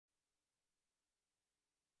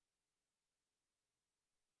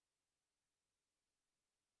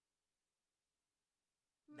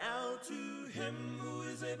Now to him who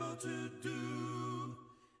is able to do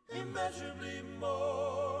immeasurably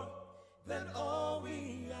more than all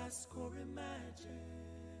we ask or imagine,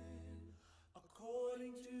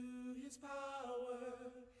 according to his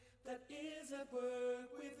power that is at work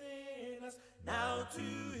within us. Now to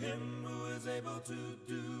him who is able to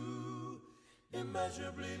do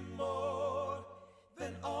immeasurably more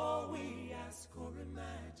than all we ask or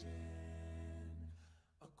imagine,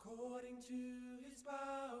 according to his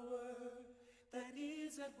power that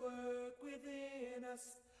is at work within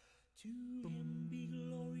us. To him be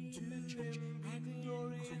glory in the church, and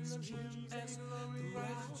glory in the church, and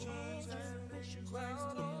throughout all generations,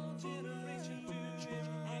 Christ all generations,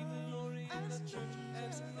 and glory in the church,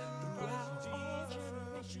 and throughout all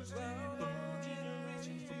generations, throughout all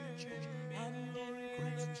generations, and glory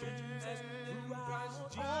in the church, and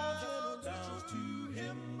throughout all generations. To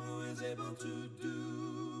him who is able to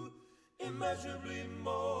do immeasurably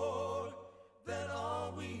more than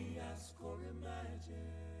all we ask or imagine,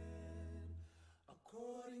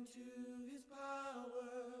 according to his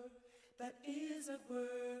power that is at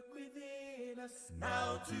work within us.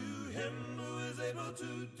 Now to him who is able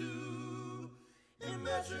to do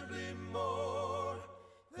immeasurably more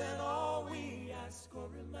than all we ask or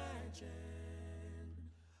imagine,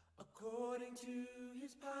 according to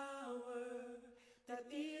his power that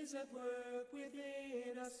is at work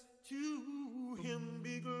within us. To him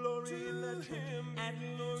be glory in the church, and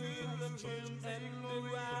glory in the church, and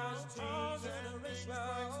throughout all generations,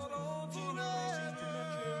 all generations,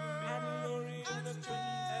 and glory in the church,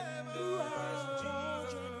 and throughout all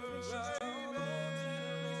generations,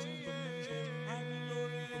 and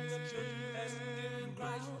glory in the church, and in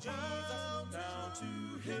Christ Jesus. Now to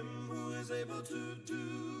him who is able to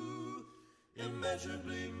do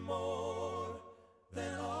immeasurably more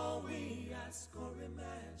than all we ask or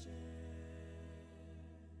imagine.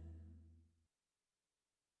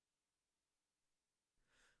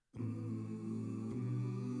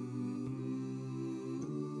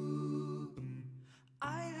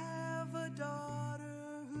 I have a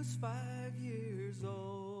daughter who's 5 years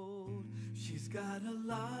old. She's got a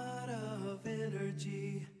lot of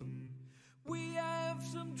energy. We have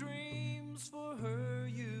some dreams for her,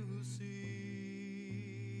 you see.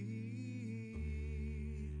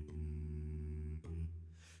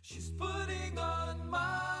 She's putting on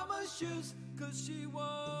mama's shoes 'cause she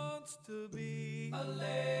wants to be a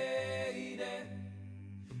lady.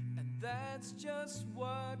 And that's just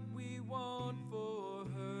what we want for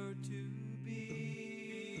her to be.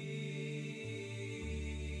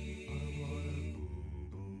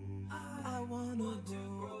 I wanna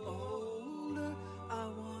grow older. I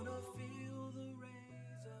wanna feel the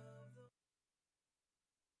rays of the...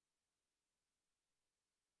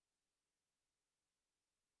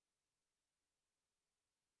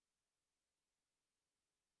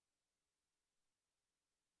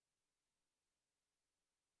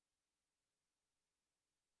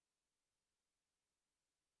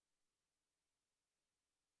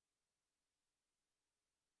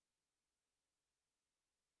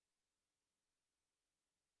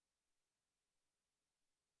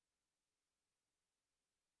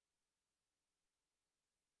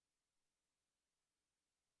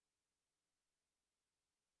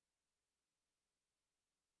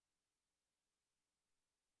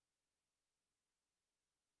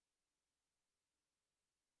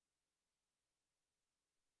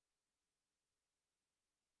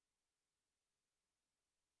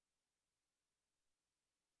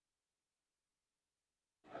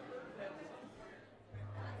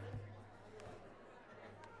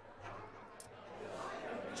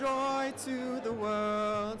 Joy to the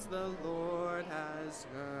world, the Lord has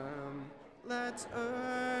come. Let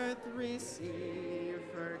earth receive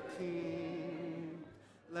her King.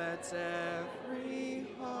 Let every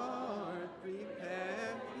heart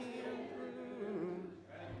prepare him room.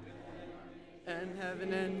 And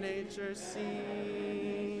heaven and nature sing.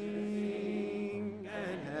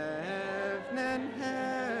 And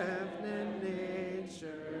heaven and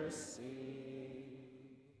nature sing.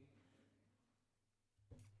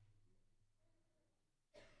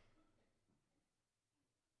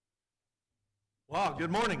 Wow,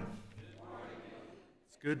 good morning. Good morning.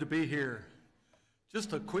 It's good to be here.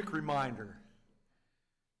 Just a quick reminder,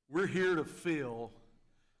 we're here to feel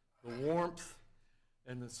the warmth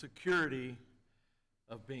and the security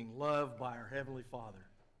of being loved by our Heavenly Father.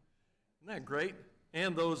 Isn't that great?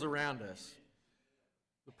 And those around us.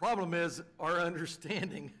 The problem is our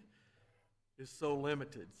understanding is so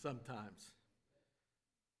limited sometimes.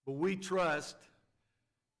 But we trust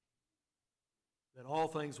that all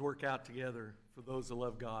things work out together for those that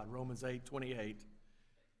love God. Romans 8:28.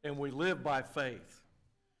 and we live by faith.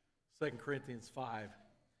 2 Corinthians 5,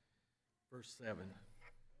 verse 7.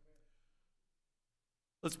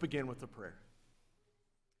 Let's begin with a prayer.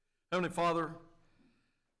 Heavenly Father,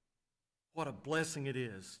 what a blessing it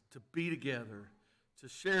is to be together, to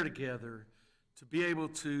share together, to be able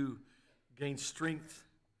to gain strength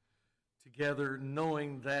together,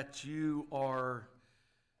 knowing that you are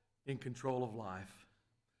in control of life.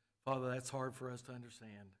 Father, that's hard for us to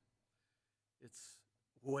understand. It's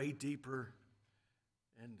way deeper,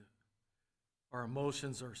 and our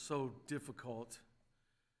emotions are so difficult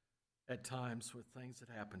at times with things that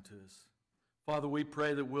happen to us. Father, we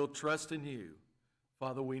pray that we'll trust in you.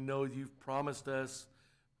 Father, we know you've promised us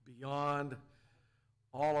beyond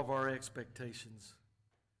all of our expectations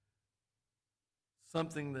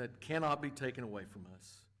something that cannot be taken away from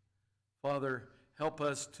us. Father, help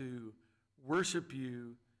us to worship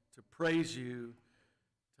you, to praise you,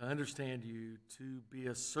 to understand you, to be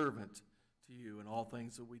a servant to you in all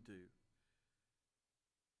things that we do.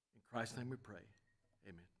 In Christ's name we pray.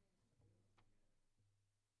 Amen.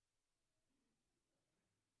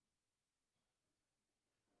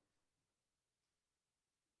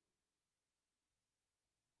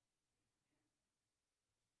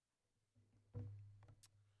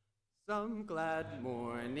 Some glad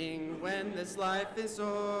morning when this life is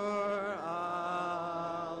o'er,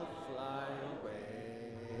 I'll fly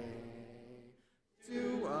away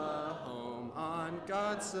to a home on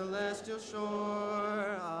God's celestial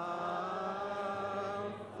shore.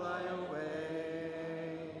 I'll fly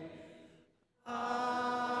away.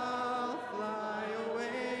 I'll fly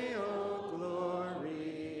away, oh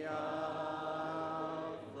glory,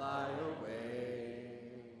 I'll fly away.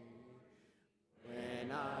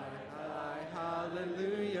 When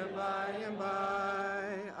hallelujah, by and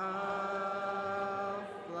by, I'll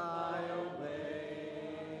fly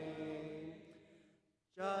away.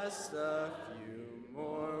 Just a few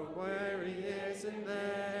more weary years and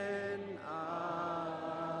then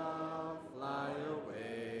I'll fly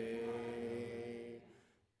away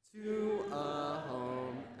to a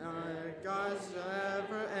home where God's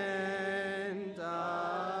ever end.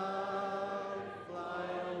 I'll fly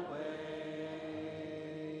away.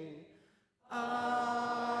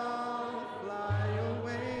 I'll fly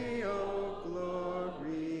away, oh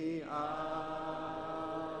glory,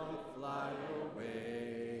 I'll fly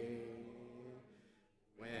away.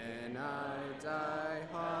 When I die,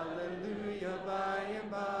 hallelujah, by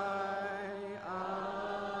and by,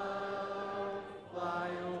 I'll fly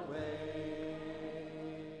away.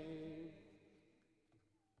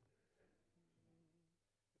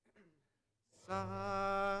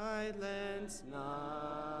 Silent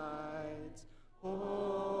night,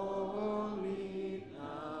 holy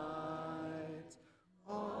night,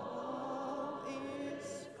 all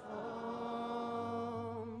is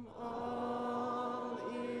calm, all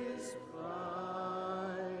is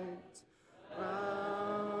bright,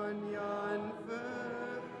 round yon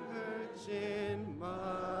virgin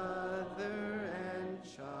mother and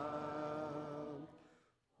child,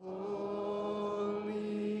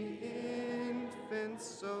 holy infant,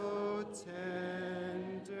 so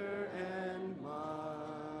tender and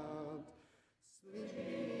mild,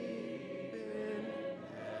 sleep in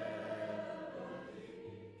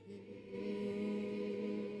peace,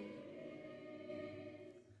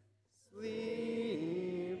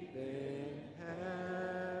 sleep in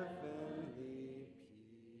heavenly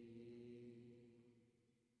peace.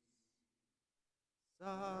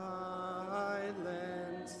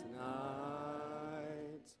 Silent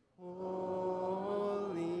night,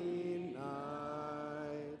 holy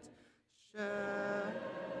night,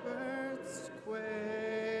 shepherds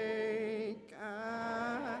quake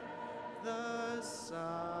at the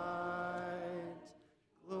sight,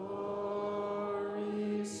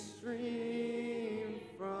 glory stream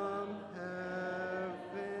from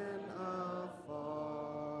heaven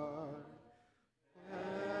afar.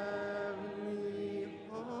 Heavenly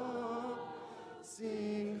hope,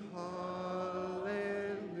 sing hallelujah.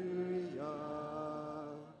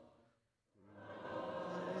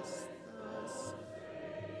 Christ the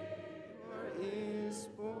Savior is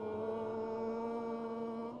born.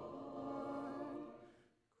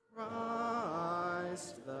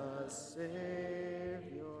 Christ the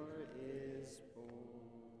Savior is born.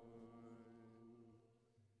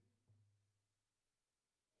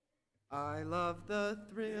 I love the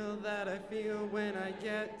thrill that I feel when I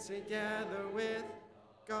get together with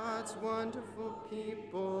God's wonderful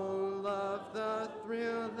people. Love the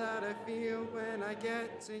thrill that I feel when I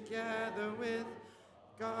get together with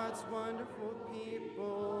God's wonderful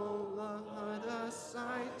people. What a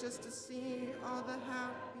sight just to see all the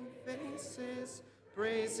happy faces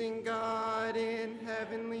Praising God in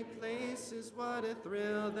heavenly places, what a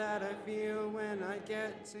thrill that I feel when I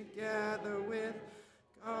get together with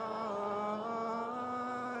God's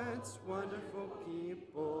wonderful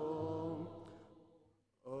people.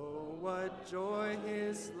 Oh, what joy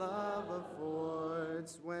his love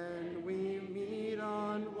affords when we meet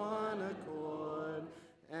on one accord,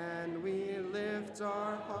 and we lift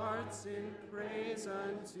our hearts in praise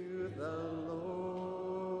unto the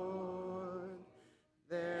Lord.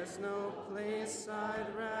 There's no place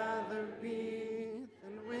I'd rather be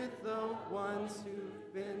than with the ones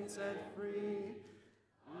who've been set free.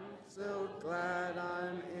 I'm so glad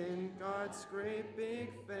I'm in God's great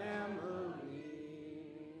big family.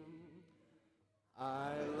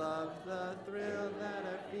 I love the thrill that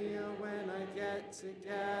I feel when I get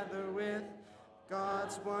together with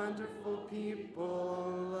God's wonderful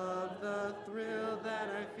people. Love the thrill that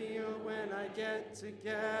I feel when I get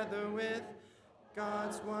together with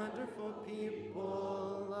God's wonderful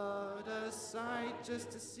people. What a sight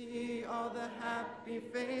just to see all the happy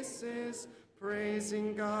faces,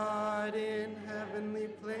 praising God in heavenly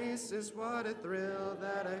places. What a thrill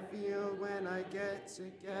that I feel when I get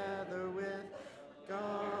together with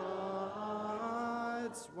God's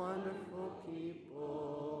wonderful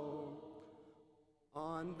people.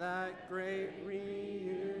 On that great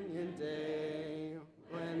reunion day,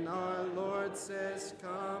 when our Lord says,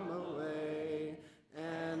 "Come away,"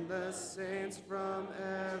 and the saints from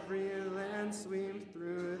every land sweep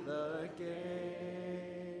through the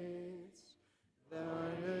gates,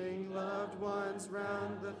 bearing loved ones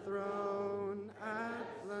round the throne,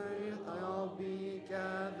 at length I'll be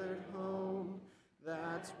gathered home.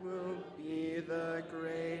 That will be the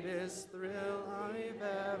greatest thrill I've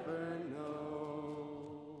ever known.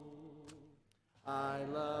 I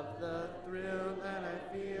love the thrill that I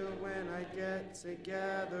feel when I get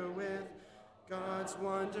together with God's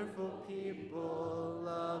wonderful people.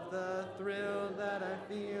 Love the thrill that I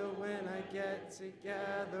feel when I get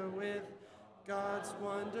together with God's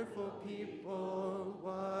wonderful people.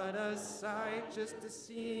 What a sight just to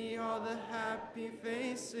see all the happy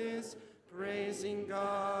faces, praising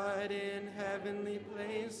God in heavenly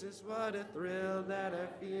places. What a thrill that I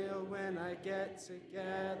feel when I get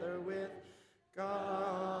together with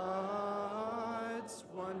God's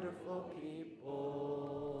wonderful people.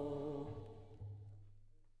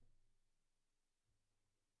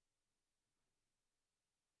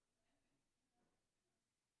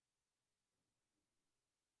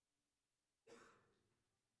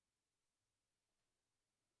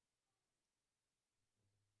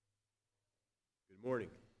 Good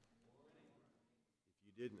morning. If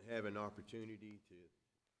you didn't have an opportunity to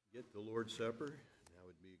get the Lord's Supper, now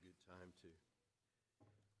would be a good time to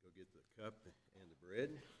go get the cup and the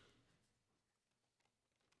bread.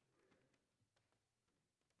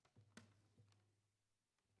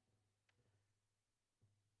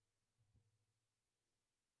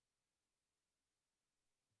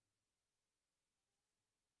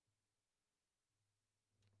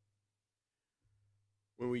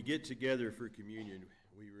 When we get together for communion,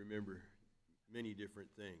 we remember many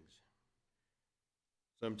different things.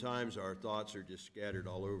 Sometimes our thoughts are just scattered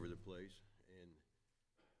all over the place, and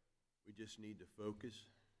we just need to focus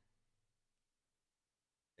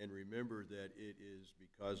and remember that it is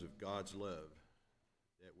because of God's love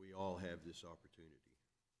that we all have this opportunity.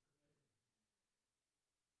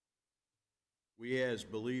 We as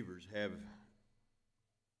believers have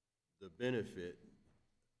the benefit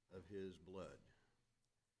of his blood,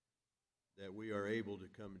 that we are able to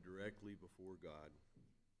come directly before God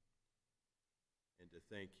and to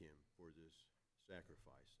thank him for this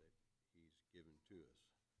sacrifice that he's given to us.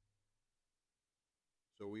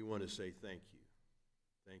 So we want to say thank you.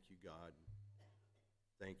 Thank you, God.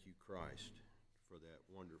 Thank you, Christ, for that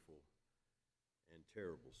wonderful and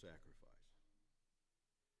terrible sacrifice.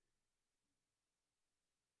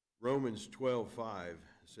 Romans 12:5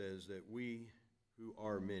 says that we who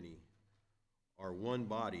are many are one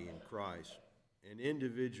body in Christ and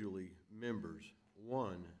individually members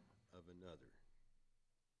one of another.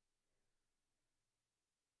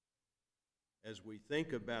 As we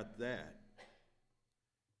think about that,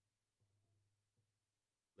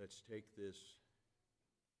 let's take this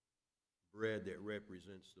bread that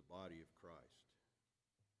represents the body of Christ,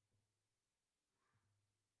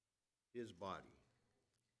 his body.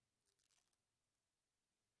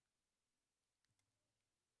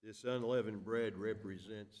 This unleavened bread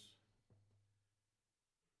represents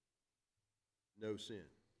no sin,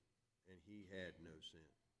 and he had no sin,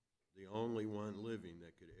 the only one living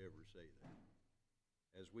that could ever say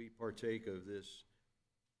that. As we partake of this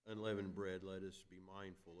unleavened bread, let us be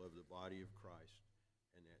mindful of the body of Christ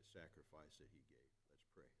and that sacrifice that he gave. Let's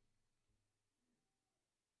pray.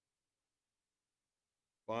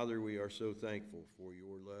 Father, we are so thankful for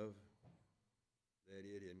your love, that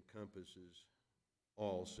it encompasses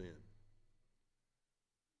all sin.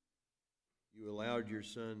 You allowed your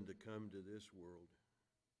Son to come to this world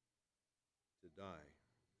to die,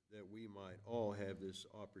 that we might all have this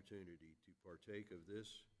opportunity to partake of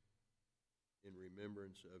this in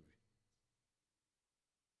remembrance of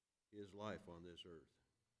his life on this earth.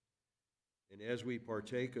 And as we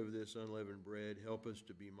partake of this unleavened bread, help us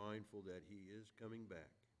to be mindful that he is coming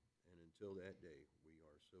back. And until that day, we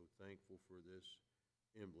are so thankful for this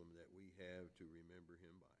emblem that we have to remember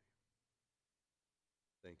him by.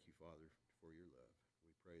 Thank you, Father, for your love.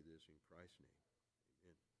 We pray this in Christ's name.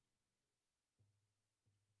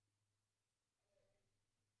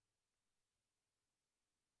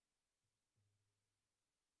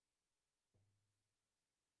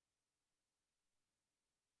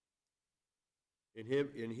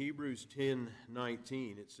 Amen. In Hebrews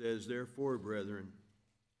 10:19, it says, "Therefore, brethren,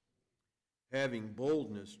 having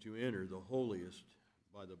boldness to enter the holiest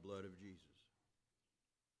by the blood of Jesus."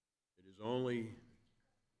 It is only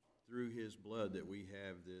through his blood that we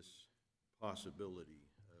have this possibility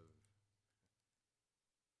of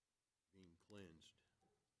being cleansed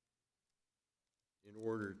in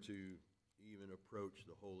order to even approach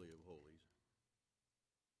the Holy of Holies.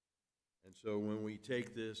 And so when we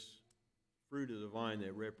take this fruit of the vine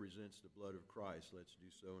that represents the blood of Christ, let's do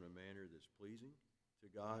so in a manner that's pleasing to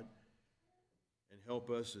God, and help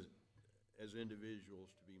us as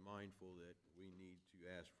individuals to be mindful that we need to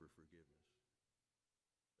ask for forgiveness.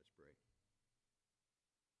 Let's pray.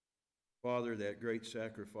 Father, that great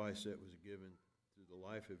sacrifice that was given through the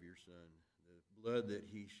life of your Son, the blood that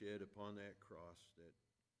he shed upon that cross, that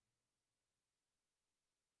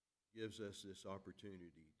gives us this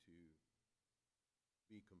opportunity to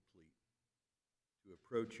be complete, to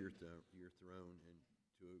approach your throne, and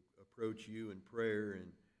to approach you in prayer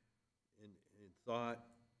and in thought.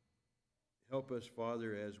 Help us,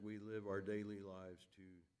 Father, as we live our daily lives,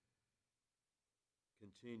 to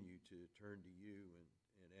continue to turn to you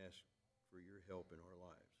and ask for your help in our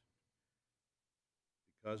lives.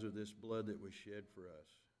 Because of this blood that was shed for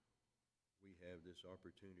us, we have this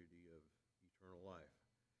opportunity of eternal life,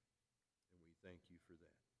 and we thank you for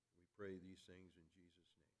that. We pray these things in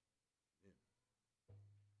Jesus' name. Amen.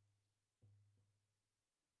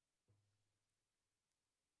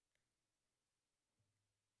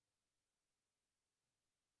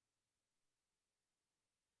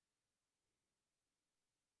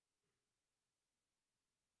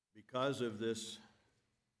 Because of this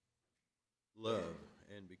love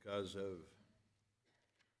and because of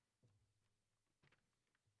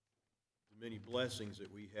the many blessings that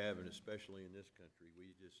we have, and especially in this country,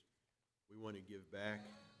 we want to give back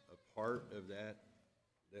a part of that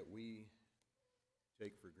we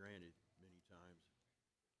take for granted many times.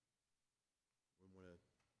 We want to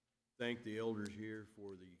thank the elders here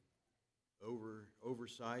for the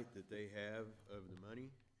oversight that they have of the money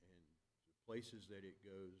and the places that it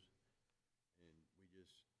goes. And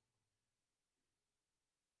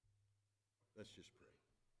let's just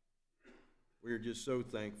pray. We are just so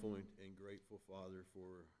thankful and grateful, Father,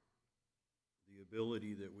 for the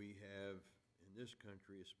ability that we have in this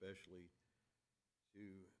country especially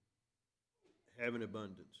to have an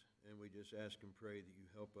abundance. And we just ask and pray that you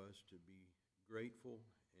help us to be grateful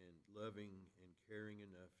and loving and caring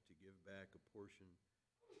enough to give back a portion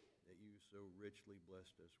that you so richly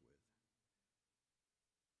blessed us with.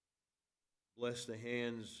 Bless the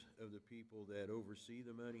hands of the people that oversee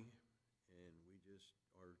the money, and we just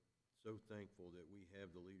are so thankful that we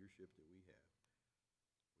have the leadership that we have.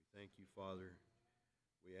 We thank you, Father.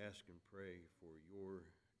 We ask and pray for your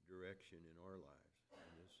direction in our lives.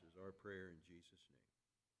 And this is our prayer in Jesus' name.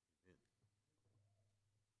 Amen.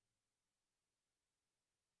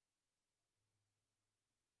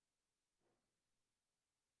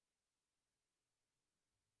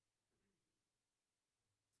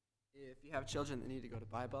 If you have children that need to go to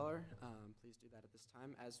Bible hour, please do that at this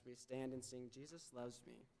time as we stand and sing Jesus Loves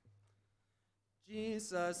Me.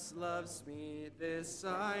 Jesus loves me, this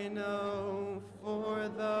I know, for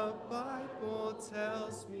the Bible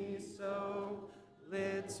tells me so.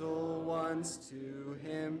 Little ones to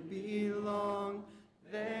him belong,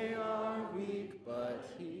 they are weak, but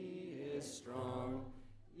he is strong.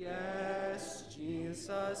 Yes,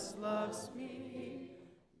 Jesus loves me.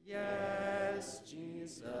 Yes,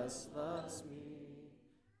 Jesus loves me.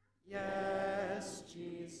 Yes,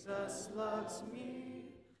 Jesus loves me.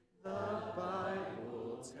 The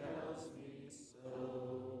Bible tells me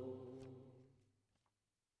so.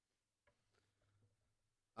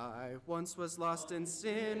 I once was lost in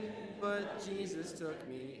sin, but Jesus took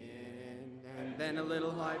me in. And then a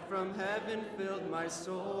little light from heaven filled my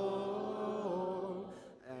soul.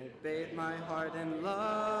 I bathed my heart in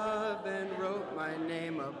love and wrote my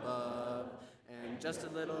name above. And just a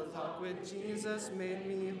little talk with Jesus made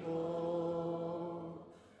me whole.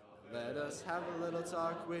 Let us have a little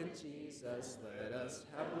talk with Jesus. Let us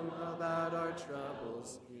have a little about our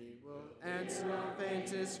troubles. He will answer our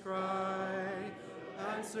faintest cry.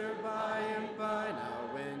 Answer by and by. Now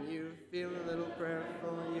when you feel a little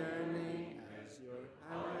prayerful yearning, as your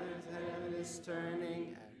head is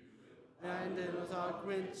turning, and a little talk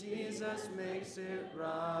with Jesus makes it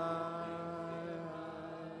right.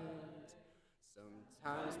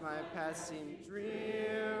 Sometimes my path seemed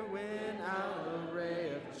drear, without a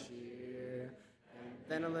ray of cheer, and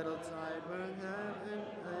then a little tide would have an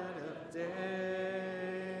light of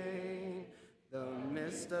day. The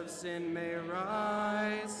mist of sin may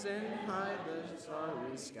rise and hide the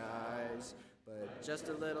starry skies, but just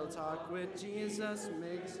a little talk with Jesus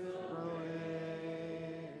makes it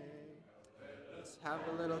away. Let's have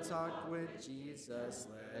a little talk with Jesus.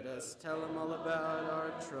 Let us tell him all about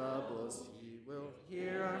our troubles. He will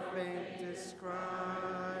hear our faintest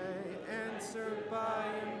cry, answer by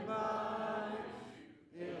and by.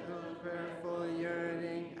 In a prayerful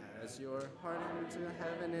yearning, as your heart into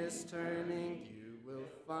heaven is turning, you will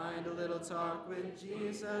find a little talk with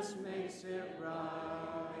Jesus makes it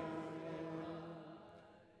right.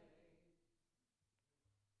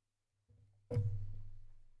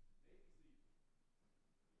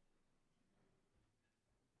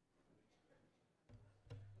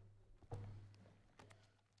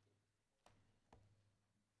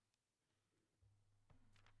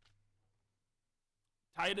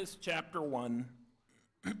 Titus chapter 1,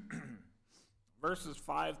 verses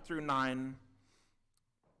 5 through 9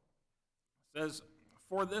 says,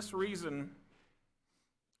 "For this reason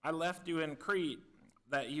I left you in Crete,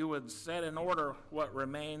 that you would set in order what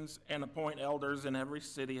remains and appoint elders in every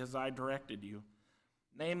city as I directed you.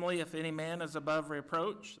 Namely, if any man is above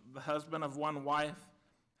reproach, the husband of one wife,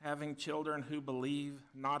 having children who believe,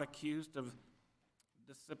 not accused of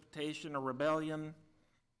dissipation or rebellion.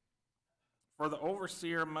 For the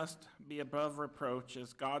overseer must be above reproach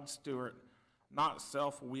as God's steward, not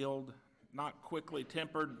self-willed, not quickly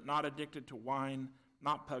tempered, not addicted to wine,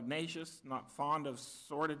 not pugnacious, not fond of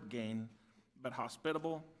sordid gain, but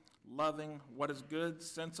hospitable, loving what is good,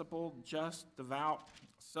 sensible, just, devout,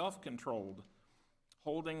 self-controlled,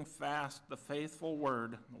 holding fast the faithful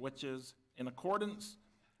word, which is in accordance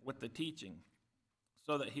with the teaching,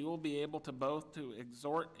 so that he will be able to both to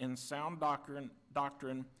exhort in sound doctrine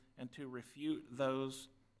and to refute those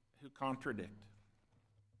who contradict."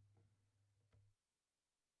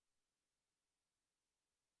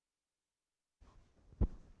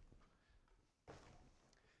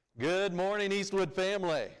 Good morning, Eastwood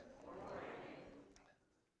family.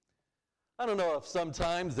 I don't know if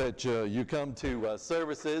sometimes that you come to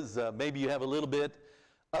services, maybe you have a little bit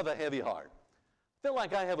of a heavy heart. I feel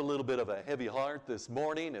like I have a little bit of a heavy heart this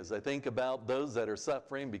morning as I think about those that are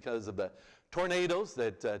suffering because of the tornadoes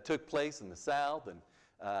that took place in the South and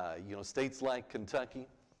states like Kentucky.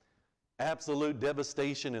 Absolute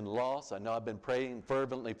devastation and loss. I know I've been praying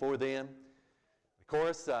fervently for them. Of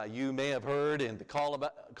course, you may have heard in the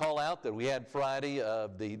call out that we had Friday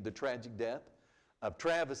of the tragic death of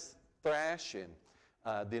Travis Thrash, and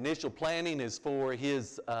the initial planning is for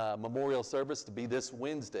his memorial service to be this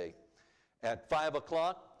Wednesday at 5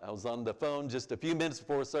 o'clock. I was on the phone just a few minutes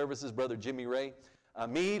before services. Brother Jimmy Ray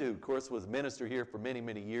Mead, who of course was a minister here for many,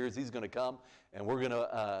 many years, he's going to come, and we're going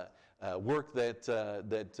to work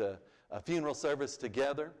that funeral service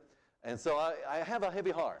together. And so I have a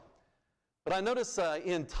heavy heart. But I notice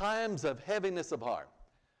in times of heaviness of heart,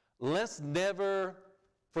 let's never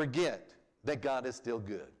forget that God is still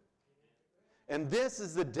good. And this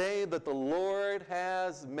is the day that the Lord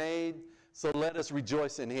has made, so let us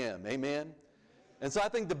rejoice in Him. Amen? And so I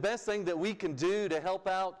think the best thing that we can do to help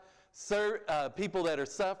out people that are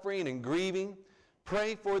suffering and grieving,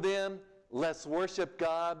 pray for them, let's worship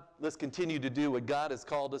God, let's continue to do what God has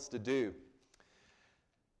called us to do.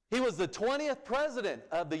 He was the 20th president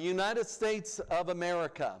of the United States of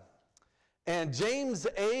America. And James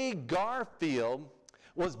A. Garfield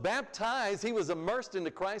was baptized. He was immersed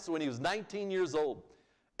into Christ when he was 19 years old.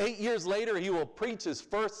 8 years later, he will preach his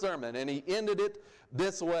first sermon, and he ended it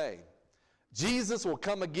this way: Jesus will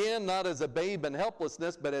come again, not as a babe in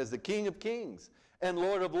helplessness, but as the King of Kings and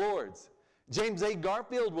Lord of Lords. James A.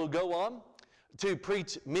 Garfield will go on to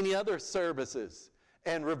preach many other services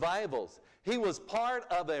and revivals. He was part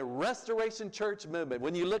of a Restoration Church movement.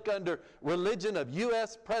 When you look under religion of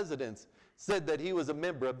U.S. presidents, said that he was a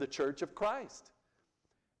member of the Church of Christ.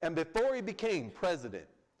 And before he became president,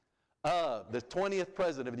 the 20th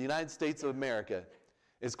president of the United States of America,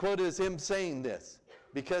 is quoted as him saying this,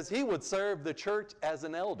 because he would serve the church as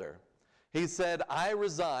an elder. He said, I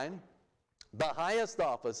resign the highest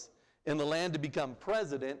office in the land to become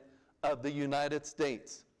president of the United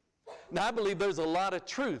States. Now, I believe there's a lot of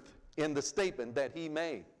truth in the statement that he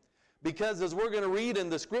made, because as we're going to read in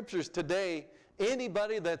the scriptures today,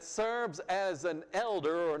 anybody that serves as an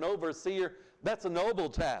elder or an overseer, that's a noble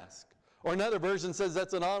task. Or another version says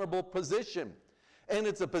that's an honorable position. And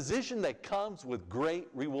it's a position that comes with great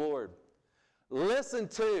reward. Listen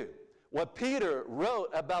to what Peter wrote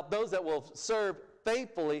about those that will serve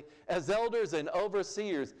faithfully as elders and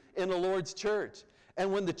overseers in the Lord's church.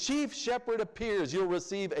 And when the chief shepherd appears, you'll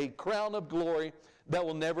receive a crown of glory that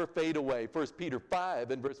will never fade away. 1 Peter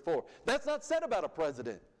 5 and verse 4. That's not said about a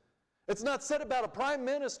president. It's not said about a prime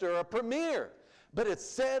minister or a premier. But it's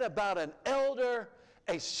said about an elder,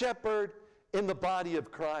 a shepherd in the body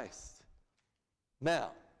of Christ.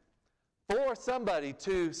 Now, for somebody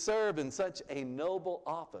to serve in such a noble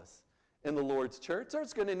office in the Lord's church,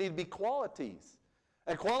 there's going to need to be qualities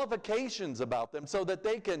and qualifications about them so that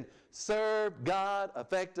they can serve God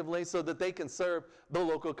effectively, so that they can serve the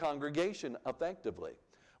local congregation effectively.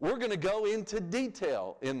 We're going to go into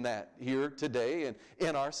detail in that here today and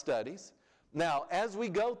in our studies. Now, as we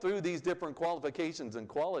go through these different qualifications and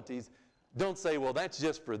qualities, don't say, well, that's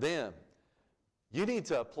just for them. You need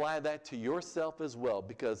to apply that to yourself as well,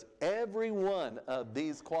 because every one of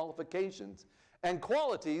these qualifications and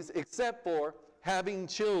qualities, except for having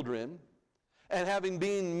children and having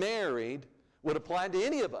been married, would apply to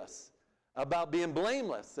any of us, about being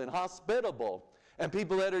blameless and hospitable and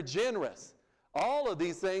people that are generous. All of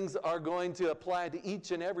these things are going to apply to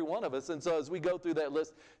each and every one of us. And so as we go through that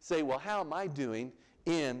list, say, well, how am I doing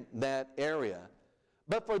in that area?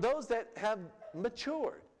 But for those that have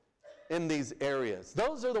matured in these areas,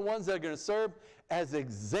 those are the ones that are going to serve as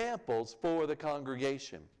examples for the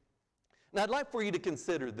congregation. Now, I'd like for you to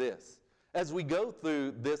consider this. As we go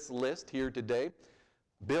through this list here today,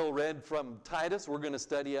 Bill read from Titus. We're going to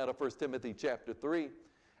study out of 1 Timothy chapter 3.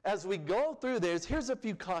 As we go through this, here's a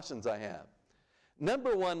few cautions I have.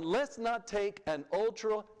 Number one, let's not take an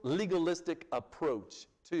ultra-legalistic approach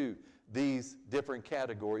to these different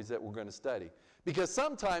categories that we're going to study. Because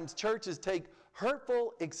sometimes churches take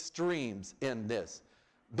hurtful extremes in this.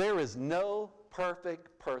 There is no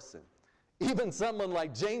perfect person. Even someone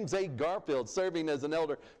like James A. Garfield, serving as an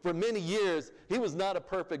elder for many years, he was not a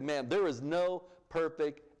perfect man. There is no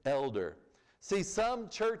perfect elder. See, some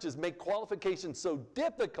churches make qualifications so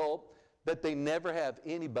difficult that they never have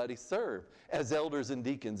anybody serve as elders and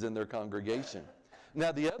deacons in their congregation.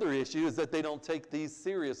 Now, the other issue is that they don't take these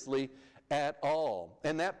seriously at all,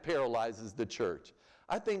 and that paralyzes the church.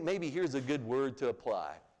 I think maybe here's a good word to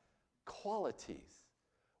apply: qualities.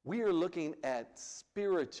 We are looking at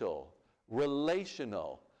spiritual,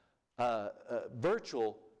 relational,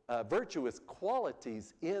 virtuous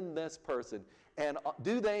qualities in this person. And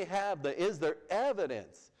is there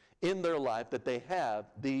evidence in their life that they have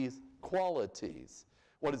these qualities?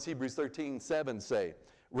 What does Hebrews 13:7 say?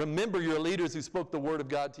 Remember your leaders who spoke the word of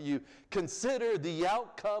God to you. Consider the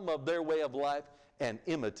outcome of their way of life and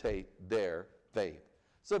imitate their faith.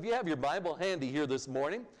 So if you have your Bible handy here this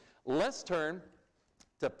morning, let's turn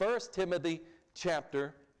to 1 Timothy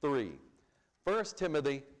chapter 3. 1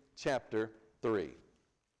 Timothy chapter 3.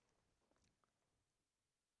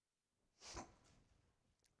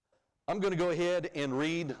 I'm going to go ahead and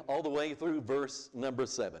read all the way through verse number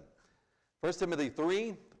 7. 1 Timothy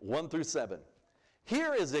 3, 1 through 7.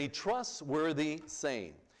 Here is a trustworthy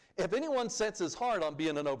saying. If anyone sets his heart on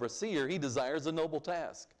being an overseer, he desires a noble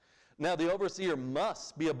task. Now the overseer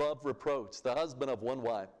must be above reproach, the husband of one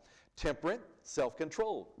wife, temperate,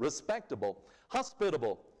 self-controlled, respectable,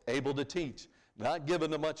 hospitable, able to teach, not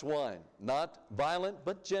given to much wine, not violent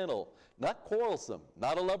but gentle, not quarrelsome,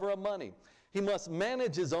 not a lover of money. He must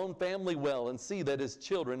manage his own family well and see that his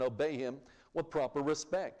children obey him with proper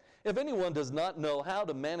respect. If anyone does not know how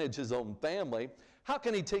to manage his own family, how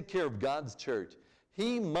can he take care of God's church?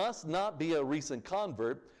 He must not be a recent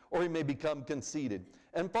convert, or he may become conceited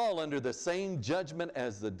and fall under the same judgment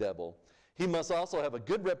as the devil. He must also have a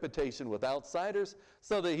good reputation with outsiders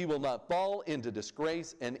so that he will not fall into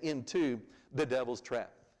disgrace and into the devil's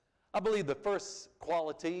trap. I believe the first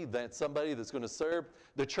quality that somebody that's going to serve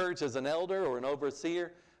the church as an elder or an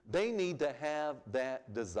overseer, they need to have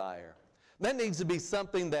that desire. That needs to be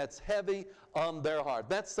something that's heavy on their heart.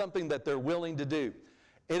 That's something that they're willing to do.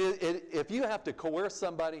 If you have to coerce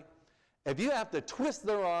somebody, if you have to twist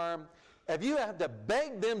their arm, if you have to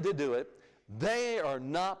beg them to do it, they are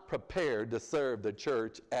not prepared to serve the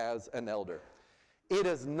church as an elder. It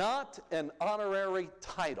is not an honorary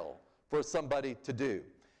title for somebody to do.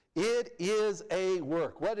 It is a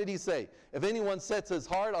work. What did he say? If anyone sets his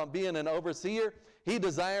heart on being an overseer, he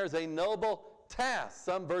desires a noble task.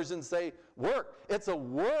 Some versions say work. It's a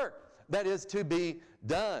work that is to be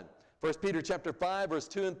done. 1 Peter chapter 5, verse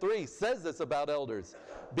 2 and 3 says this about elders.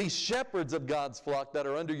 Be shepherds of God's flock that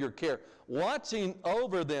are under your care, watching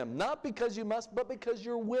over them, not because you must, but because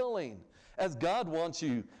you're willing, as God wants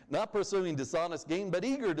you, not pursuing dishonest gain, but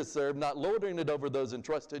eager to serve, not lording it over those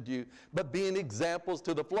entrusted you, but being examples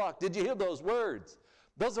to the flock. Did you hear those words?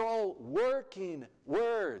 Those are all working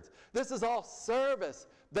words. This is all service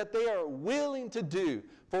that they are willing to do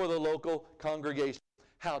for the local congregation.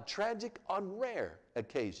 How tragic on rare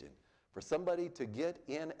occasion for somebody to get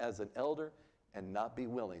in as an elder and not be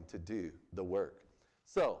willing to do the work.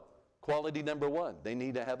 So, quality number one, they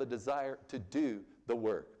need to have a desire to do the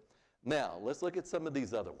work. Now, let's look at some of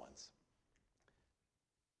these other ones.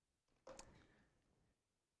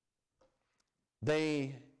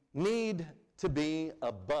 They need to be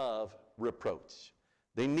above reproach.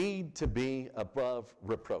 They need to be above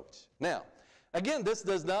reproach. Now, again, this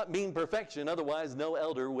does not mean perfection, otherwise no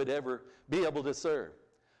elder would ever be able to serve.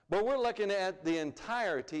 But we're looking at the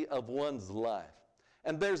entirety of one's life.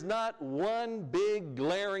 And there's not one big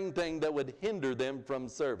glaring thing that would hinder them from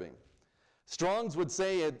serving. Strong's would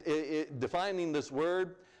say, defining this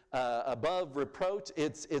word, above reproach,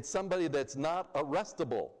 it's somebody that's not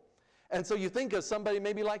arrestable. And so you think of somebody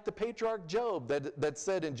maybe like the patriarch Job that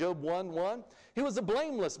said in Job 1:1, he was a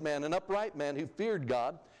blameless man, an upright man who feared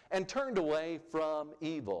God and turned away from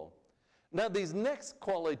evil. Now these next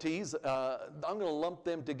qualities, I'm going to lump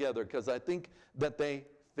them together because I think that they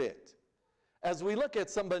fit. As we look at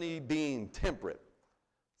somebody being temperate,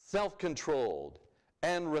 self-controlled,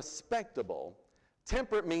 and respectable,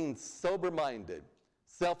 temperate means sober-minded.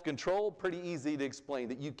 Self-control, pretty easy to explain,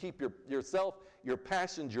 that you keep yourself, your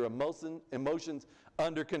passions, your emotions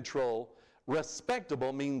under control.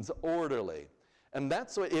 Respectable means orderly. And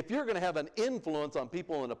that's what, if you're going to have an influence on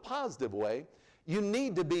people in a positive way, you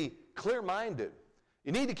need to be clear-minded.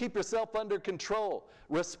 You need to keep yourself under control.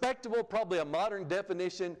 Respectable, probably a modern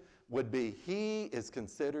definition, would be he is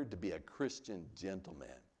considered to be a Christian gentleman.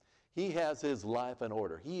 He has his life in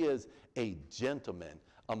order. He is a gentleman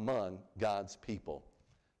among God's people.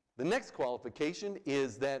 The next qualification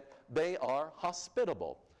is that they are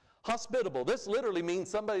hospitable. Hospitable, this literally means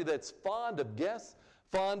somebody that's fond of guests,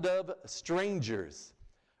 fond of strangers.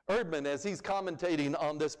 Erdman, as he's commentating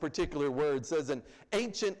on this particular word, says, in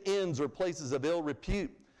ancient inns were places of ill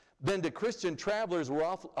repute. Then the Christian travelers were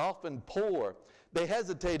often poor. They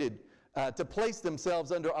hesitated to place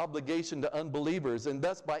themselves under obligation to unbelievers, and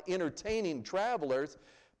thus by entertaining travelers,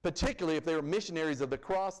 particularly if they were missionaries of the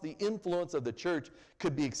cross, the influence of the church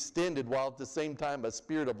could be extended, while at the same time a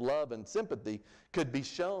spirit of love and sympathy could be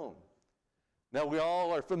shown. Now we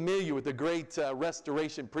all are familiar with the great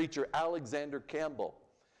restoration preacher Alexander Campbell.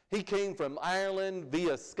 He came from Ireland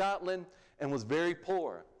via Scotland and was very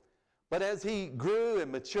poor. But as he grew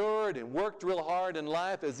and matured and worked real hard in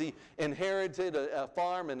life, as he inherited a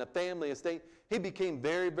farm and a family estate, he became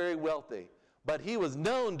very, very wealthy. But he was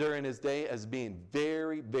known during his day as being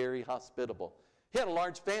very, very hospitable. He had a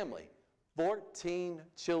large family, 14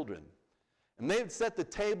 children. And they would set the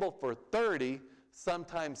table for 30,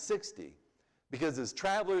 sometimes 60. Because as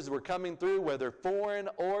travelers were coming through, whether foreign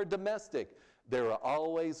or domestic, they were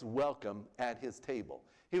always welcome at his table.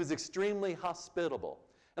 He was extremely hospitable.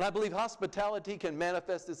 And I believe hospitality can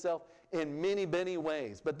manifest itself in many, many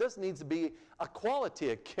ways. But this needs to be a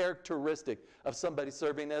quality, a characteristic of somebody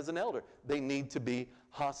serving as an elder. They need to be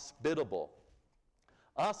hospitable.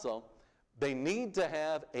 Also, they need to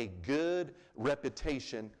have a good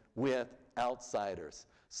reputation with outsiders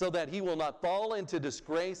so that he will not fall into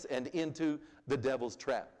disgrace and into the devil's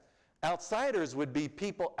trap. Outsiders would be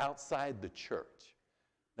people outside the church.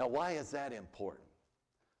 Now, why is that important?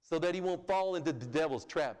 So that he won't fall into the devil's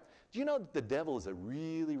trap. Do you know that the devil is a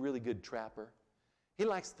really, really good trapper? He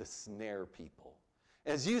likes to snare people.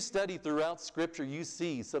 As you study throughout Scripture, you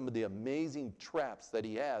see some of the amazing traps that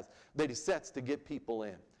he has, that he sets to get people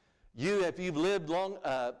in. If you've lived long,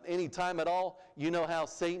 any time at all, you know how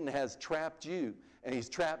Satan has trapped you, and he's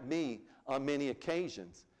trapped me on many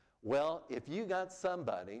occasions. Well, if you got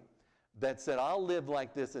somebody that said, I'll live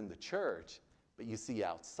like this in the church, but you see,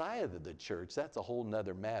 outside of the church, that's a whole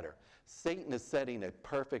nother matter. Satan is setting a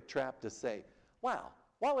perfect trap to say, wow,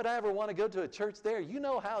 Why would I ever want to go to a church there? You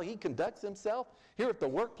know how he conducts himself here at the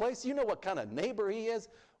workplace. You know what kind of neighbor he is.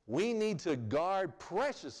 We need to guard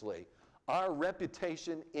preciously our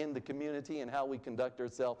reputation in the community and how we conduct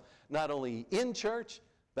ourselves, not only in church,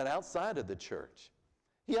 but outside of the church.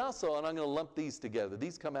 He also, and I'm going to lump these together,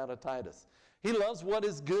 these come out of Titus. He loves what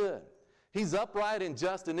is good. He's upright and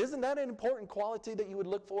just. And isn't that an important quality that you would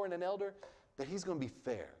look for in an elder? That he's going to be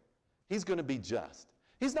fair. He's going to be just.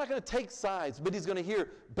 He's not going to take sides, but he's going to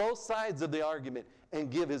hear both sides of the argument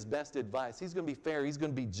and give his best advice. He's going to be fair. He's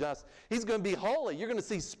going to be just. He's going to be holy. You're going to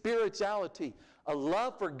see spirituality, a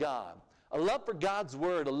love for God, a love for God's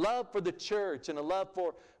word, a love for the church, and a love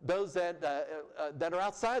for those that are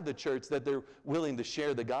outside the church, that they're willing to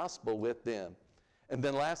share the gospel with them. And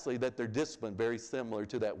then lastly, that they're disciplined, very similar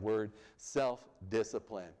to that word,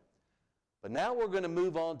 self-discipline. But now we're going to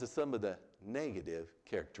move on to some of the negative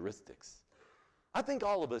characteristics. I think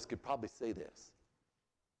all of us could probably say this.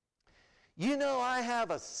 You know, I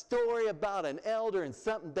have a story about an elder and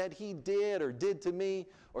something that he did or did to me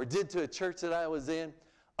or did to a church that I was in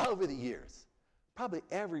over the years. Probably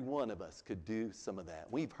every one of us could do some of that.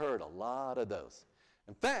 We've heard a lot of those.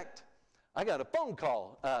 In fact, I got a phone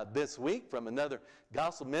call this week from another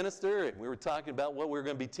gospel minister, and we were talking about what we were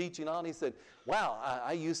going to be teaching on. He said, wow,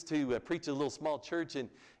 I used to preach at a little small church in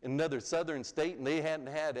another southern state, and they hadn't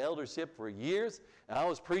had eldership for years, and I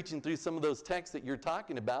was preaching through some of those texts that you're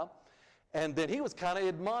talking about, and then he was kind of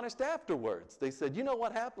admonished afterwards. They said, you know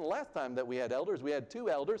what happened the last time that we had elders? We had 2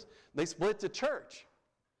 elders. They split the church.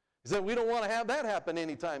 He said, we don't want to have that happen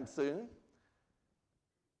anytime soon.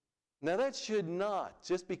 Now that should not,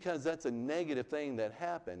 just because that's a negative thing that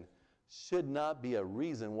happened, should not be a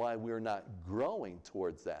reason why we're not growing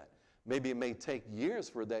towards that. Maybe it may take years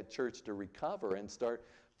for that church to recover and start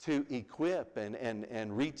to equip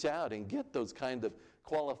and reach out and get those kind of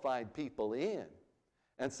qualified people in.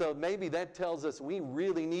 And so maybe that tells us we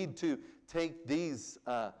really need to take these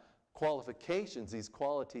qualifications, these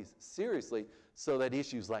qualities seriously so that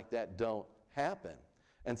issues like that don't happen.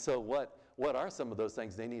 And so what are some of those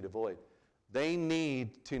things they need to avoid? They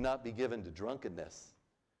need to not be given to drunkenness.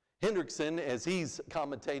 Hendrickson, as he's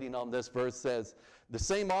commentating on this verse, says, the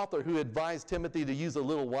same author who advised Timothy to use a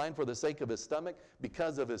little wine for the sake of his stomach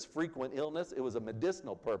because of his frequent illness, it was a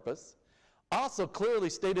medicinal purpose, also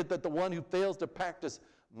clearly stated that the one who fails to practice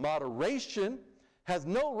moderation has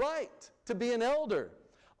no right to be an elder.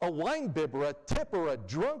 A winebibber, a tipper, a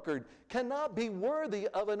drunkard cannot be worthy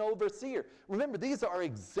of an overseer. Remember, these are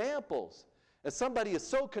examples. If somebody is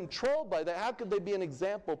so controlled by that, how could they be an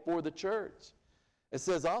example for the church? It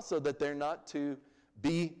says also that they're not to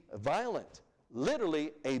be violent.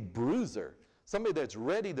 Literally a bruiser. Somebody that's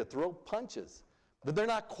ready to throw punches. But they're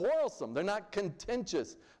not quarrelsome. They're not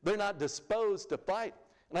contentious. They're not disposed to fight.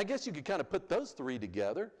 And I guess you could kind of put those 3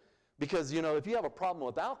 together. Because, you know, if you have a problem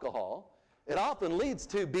with alcohol, it often leads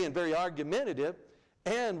to being very argumentative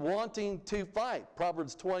and wanting to fight.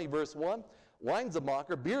 Proverbs 20, verse 1, wine's a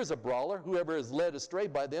mocker, beer's a brawler. Whoever is led astray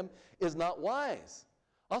by them is not wise.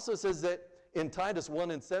 Also says that in Titus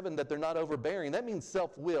 1 and 7 that they're not overbearing. That means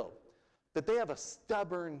self-willed, that they have a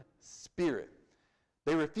stubborn spirit.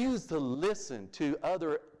 They refuse to listen to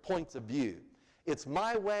other points of view. It's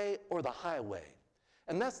my way or the highway.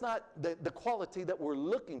 And that's not the quality that we're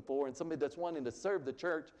looking for in somebody that's wanting to serve the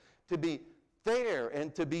church, to be fair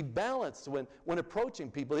and to be balanced when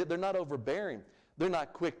approaching people. They're not overbearing. They're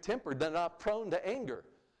not quick-tempered. They're not prone to anger.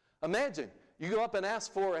 Imagine, you go up and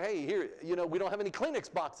ask for, hey, here, you know, we don't have any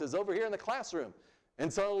Kleenex boxes over here in the classroom.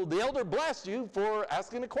 And so the elder blasts you for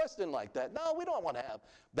asking a question like that. No, we don't want to have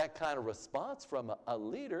that kind of response from a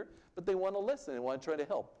leader, but they want to listen and want to try to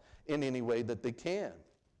help in any way that they can.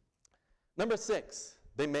 Number 6,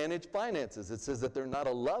 they manage finances. It says that they're not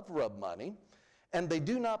a lover of money, and they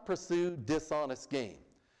do not pursue dishonest gain.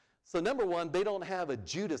 So number 1, they don't have a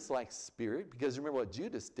Judas-like spirit, because remember what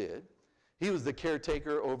Judas did. He was the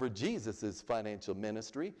caretaker over Jesus' financial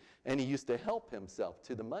ministry, and he used to help himself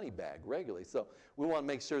to the money bag regularly. So we want to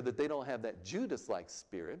make sure that they don't have that Judas-like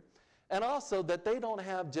spirit, and also that they don't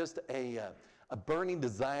have just a burning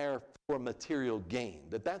desire for material gain,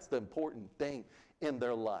 that's the important thing in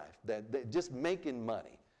their life, that just making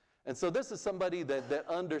money. And so this is somebody that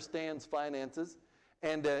understands finances,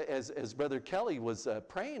 and as Brother Kelly was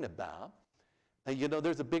praying about, you know,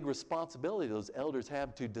 there's a big responsibility those elders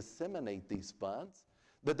have to disseminate these funds,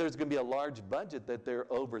 that there's going to be a large budget that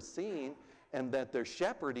they're overseeing and that they're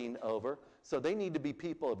shepherding over, so they need to be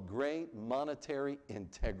people of great monetary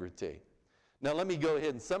integrity. Now let me go ahead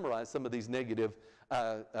and summarize some of these negative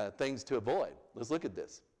things to avoid. Let's look at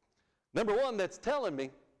this. Number 1, that's telling me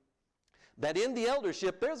that in the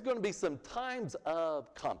eldership, there's going to be some times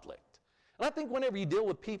of conflict. And I think whenever you deal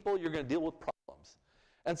with people, you're going to deal with problems.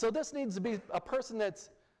 And so this needs to be a person that's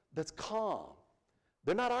calm.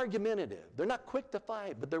 They're not argumentative. They're not quick to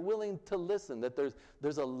fight, but they're willing to listen, that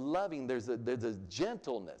there's a loving, there's a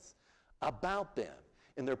gentleness about them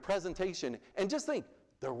in their presentation. And just think,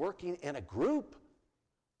 they're working in a group.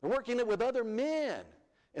 They're working it with other men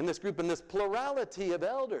in this group, in this plurality of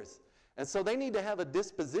elders. And so they need to have a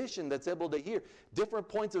disposition that's able to hear different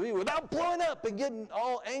points of view without blowing up and getting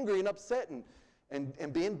all angry and upset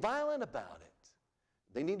and being violent about it.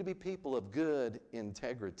 They need to be people of good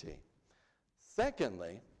integrity.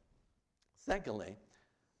 Secondly,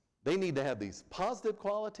 they need to have these positive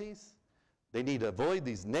qualities. They need to avoid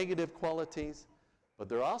these negative qualities. But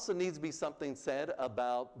there also needs to be something said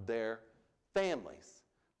about their families.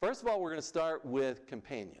 First of all, we're going to start with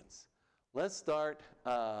companions. Let's start,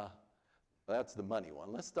 that's the money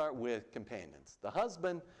one. Let's start with companions. The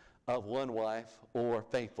husband of one wife or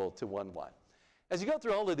faithful to one wife. As you go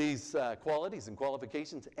through all of these qualities and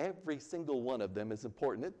qualifications, every single one of them is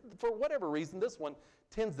important. For whatever reason, this one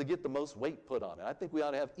tends to get the most weight put on it. I think we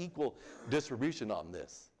ought to have equal distribution on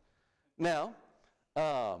this. Now,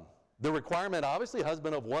 the requirement, obviously,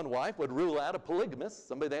 husband of one wife would rule out a polygamist,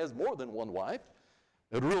 somebody that has more than one wife.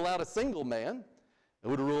 It would rule out a single man. It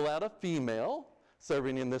would rule out a female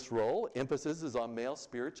serving in this role. Emphasis is on male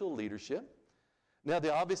spiritual leadership. Now,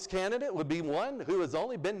 the obvious candidate would be one who has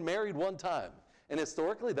only been married one time. And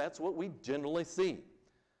historically, that's what we generally see.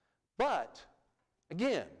 But,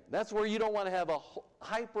 again, that's where you don't want to have a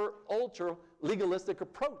hyper, ultra legalistic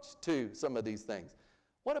approach to some of these things.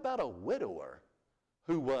 What about a widower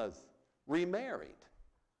who was remarried?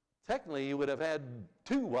 Technically, he would have had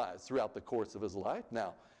 2 wives throughout the course of his life.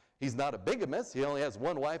 Now, he's not a bigamist. He only has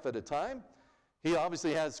 1 wife at a time. He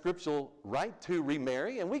obviously has scriptural right to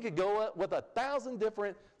remarry, and we could go with 1,000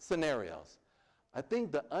 different scenarios. I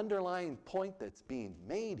think the underlying point that's being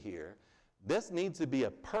made here, this needs to be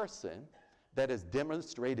a person that has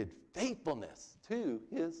demonstrated faithfulness to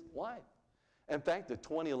his wife. In fact, the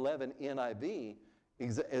 2011 NIV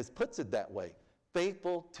puts it that way,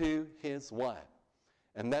 faithful to his wife.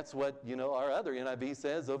 And that's what, our other NIV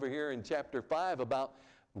says over here in chapter 5 about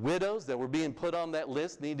widows that were being put on that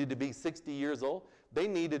list needed to be 60 years old. They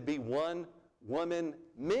needed to be one woman,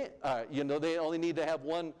 they only need to have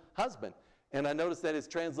one husband. And I noticed that it's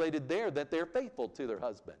translated there that they're faithful to their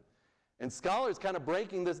husband. And scholars kind of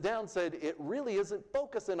breaking this down said it really isn't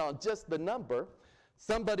focusing on just the number.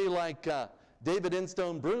 Somebody like David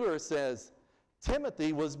Instone Brewer says,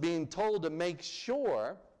 Timothy was being told to make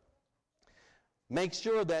sure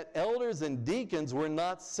that elders and deacons were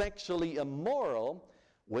not sexually immoral,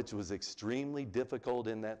 which was extremely difficult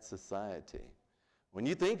in that society. When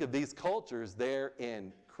you think of these cultures there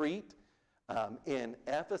in Crete, in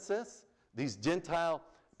Ephesus, these Gentile,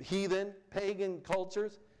 heathen, pagan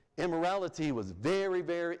cultures, immorality was very,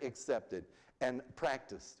 very accepted and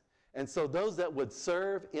practiced. And so those that would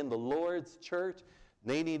serve in the Lord's church,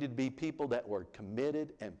 they needed to be people that were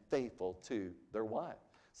committed and faithful to their wife.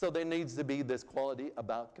 So there needs to be this quality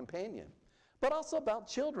about companion, but also about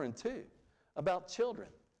children too, about children.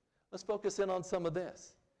 Let's focus in on some of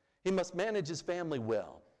this. He must manage his family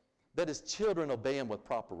well, that his children obey him with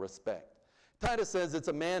proper respect. Titus says it's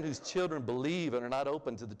a man whose children believe and are not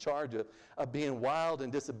open to the charge of being wild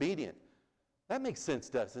and disobedient. That makes sense,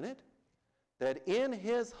 doesn't it? That in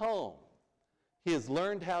his home, he has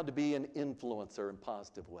learned how to be an influencer in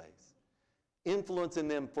positive ways, influencing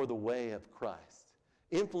them for the way of Christ,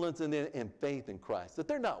 influencing them in faith in Christ, that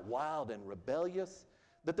they're not wild and rebellious,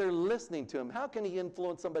 that they're listening to him. How can he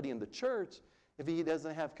influence somebody in the church if he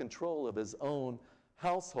doesn't have control of his own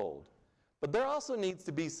household? But there also needs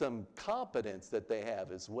to be some competence that they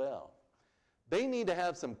have as well. They need to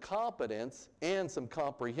have some competence and some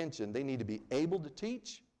comprehension. They need to be able to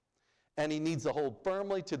teach, and he needs to hold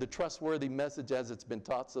firmly to the trustworthy message as it's been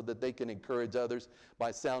taught so that they can encourage others by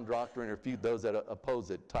sound doctrine or refute those that oppose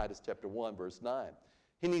it. Titus chapter 1, verse 9.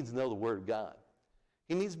 He needs to know the Word of God.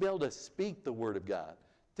 He needs to be able to speak the Word of God,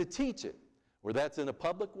 to teach it, whether that's in a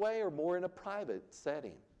public way or more in a private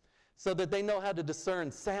setting, so that they know how to discern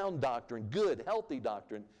sound doctrine, good, healthy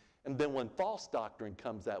doctrine, and then when false doctrine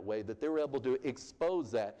comes that way, that they're able to expose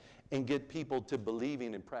that and get people to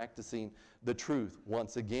believing and practicing the truth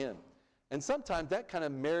once again. And sometimes that kind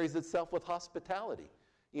of marries itself with hospitality.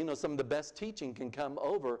 Some of the best teaching can come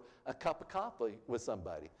over a cup of coffee with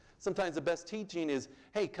somebody. Sometimes the best teaching is,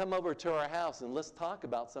 hey, come over to our house and let's talk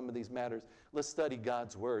about some of these matters. Let's study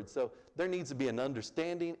God's Word. So there needs to be an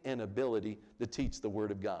understanding and ability to teach the Word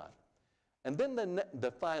of God. And then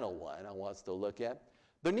the final one I want us to look at,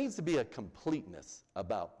 There needs to be a completeness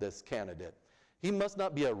about this candidate. He must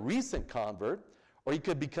not be a recent convert, or he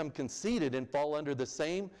could become conceited and fall under the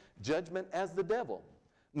same judgment as the devil.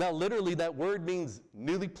 Now, literally, that word means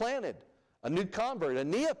newly planted, a new convert, a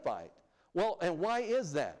neophyte. Well, and why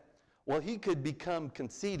is that? Well, he could become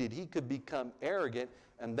conceited, he could become arrogant,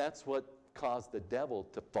 and that's what caused the devil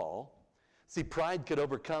to fall. See, pride could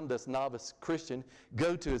overcome this novice Christian,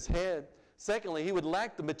 go to his head. Secondly, he would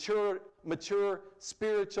lack the mature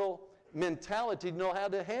spiritual mentality to know how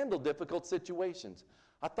to handle difficult situations.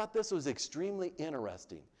 I thought this was extremely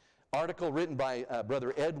interesting. Article written by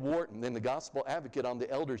Brother Ed Wharton in the Gospel Advocate on the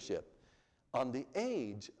eldership, on the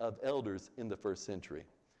age of elders in the first century.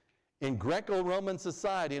 In Greco-Roman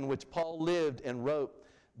society in which Paul lived and wrote,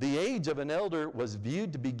 the age of an elder was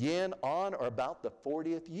viewed to begin on or about the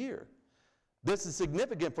 40th year. This is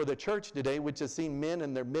significant for the church today, which has seen men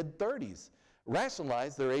in their mid-30s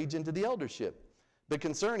rationalize their age into the eldership. The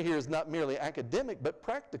concern here is not merely academic, but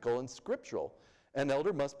practical and scriptural. An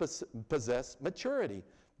elder must possess maturity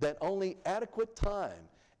that only adequate time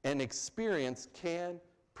and experience can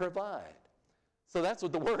provide. So that's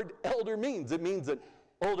what the word elder means. It means an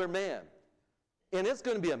older man. And it's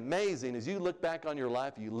going to be amazing as you look back on your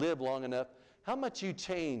life, you live long enough, how much you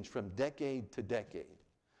change from decade to decade.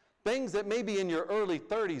 Things that maybe in your early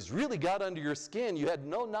 30s really got under your skin, you had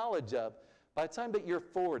no knowledge of. By the time that you're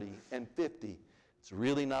 40 and 50, it's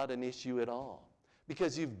really not an issue at all.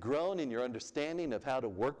 Because you've grown in your understanding of how to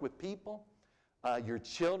work with people. Your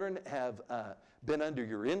children have been under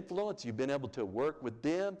your influence. You've been able to work with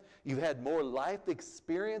them. You've had more life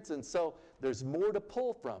experience, and so there's more to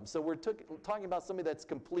pull from. So we're talking about somebody that's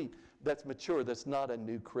complete, that's mature, that's not a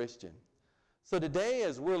new Christian. So today,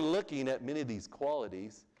 as we're looking at many of these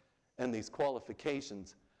qualities and these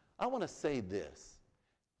qualifications, I want to say this.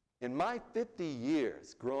 In my 50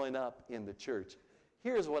 years growing up in the church,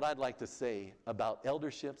 here's what I'd like to say about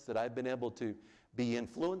elderships that I've been able to be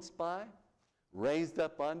influenced by, raised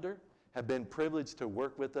up under, have been privileged to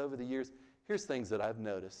work with over the years. Here's things that I've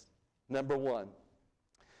noticed. Number one,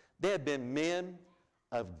 they have been men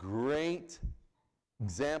of great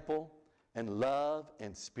example and love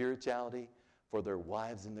and spirituality for their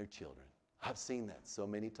wives and their children. I've seen that so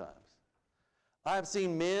many times. I've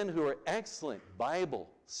seen men who are excellent Bible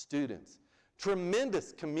students,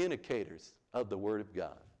 tremendous communicators of the Word of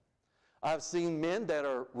God. I've seen men that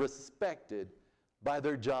are respected by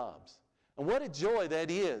their jobs. And what a joy that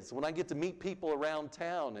is when I get to meet people around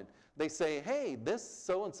town and they say, hey, this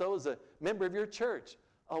so-and-so is a member of your church.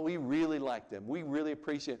 Oh, we really like them. We really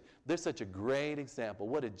appreciate it. They're such a great example.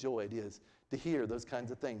 What a joy it is to hear those kinds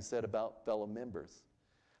of things said about fellow members.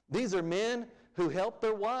 These are men who help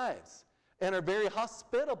their wives and are very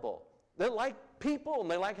hospitable. They like people and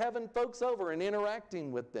they like having folks over and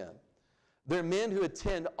interacting with them. They're men who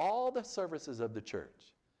attend all the services of the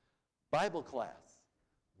church. Bible class,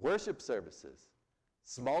 worship services,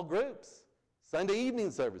 small groups, Sunday evening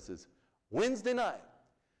services, Wednesday night.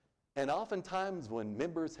 And oftentimes when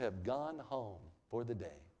members have gone home for the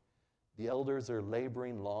day, the elders are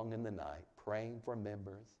laboring long in the night, praying for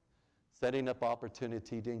members, setting up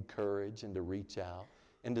opportunity to encourage and to reach out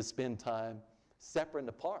and to spend time separate and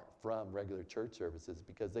apart from regular church services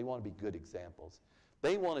because they want to be good examples.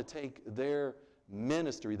 They want to take their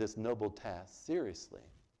ministry, this noble task, seriously.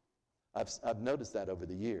 I've noticed that over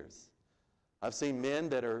the years. I've seen men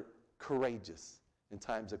that are courageous in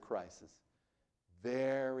times of crisis,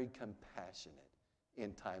 very compassionate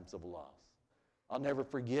in times of loss. I'll never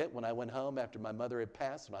forget when I went home after my mother had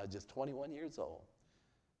passed when I was just 21 years old.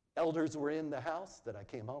 Elders were in the house that I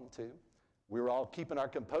came home to. We were all keeping our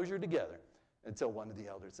composure together until one of the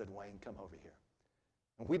elders said, Wayne, come over here.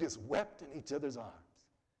 And we just wept in each other's arms.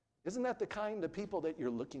 Isn't that the kind of people that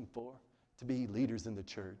you're looking for to be leaders in the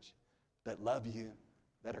church, that love you,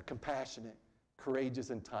 that are compassionate,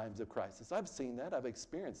 courageous in times of crisis? I've seen that. I've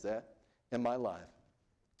experienced that in my life.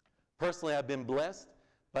 Personally, I've been blessed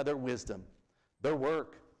by their wisdom, their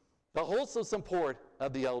work, the wholesome support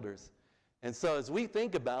of the elders. And so as we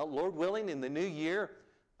think about, Lord willing, in the new year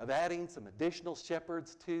of adding some additional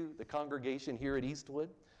shepherds to the congregation here at Eastwood,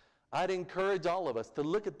 I'd encourage all of us to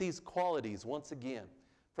look at these qualities once again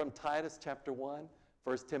from Titus chapter 1,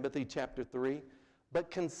 1 Timothy chapter 3, but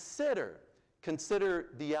consider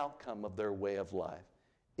the outcome of their way of life.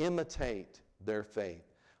 Imitate their faith.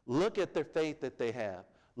 Look at their faith that they have.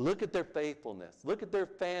 Look at their faithfulness. Look at their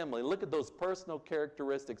family. Look at those personal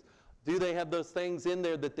characteristics. Do they have those things in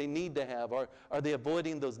there that they need to have? Or are they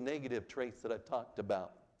avoiding those negative traits that I've talked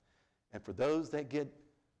about? And for those that get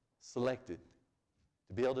selected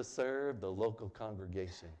to be able to serve the local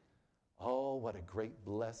congregation, Oh, what a great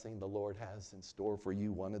blessing the Lord has in store for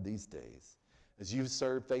you one of these days. As you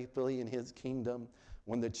serve faithfully in his kingdom,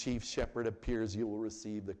 when the chief shepherd appears, you will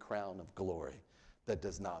receive the crown of glory that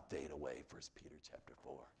does not fade away. 1 Peter chapter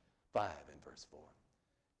 5 and verse 4.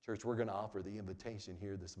 Church, we're going to offer the invitation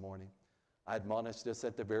here this morning. I admonished us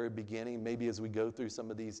at the very beginning, maybe as we go through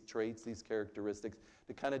some of these traits, these characteristics,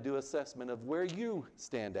 to kind of do assessment of where you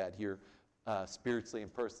stand at here spiritually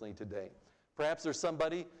and personally today. Perhaps there's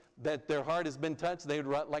somebody that their heart has been touched. They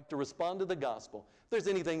would like to respond to the gospel. If there's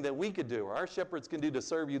anything that we could do or our shepherds can do to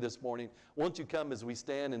serve you this morning, won't you come as we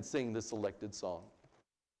stand and sing this selected song?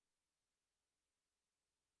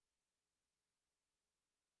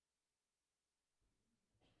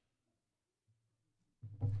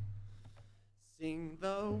 Sing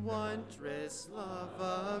the wondrous love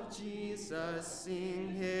of Jesus, sing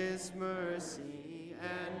his mercy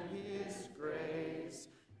and his grace.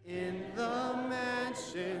 In the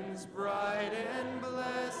mansions bright and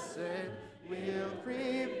blessed, we'll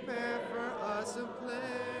prepare for us a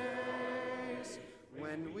place.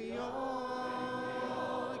 When we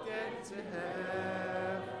all get to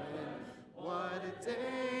heaven, what a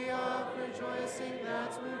day of rejoicing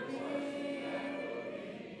that will be.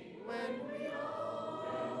 When we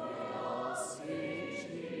all see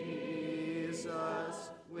Jesus,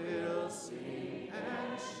 we'll sing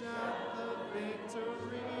and shout the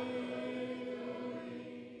victory.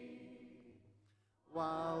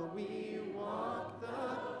 While we walk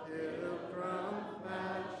the pilgrim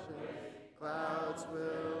fashion, clouds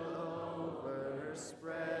will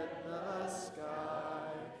overspread the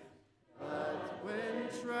sky. But when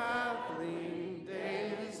traveling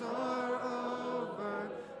days are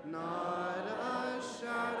over, not a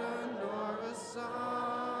shadow nor a sigh.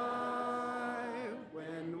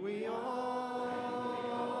 When we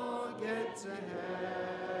all get to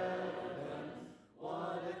heaven,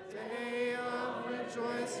 what a day of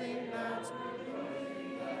rejoicing that will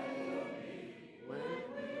be. When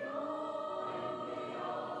we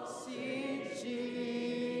all see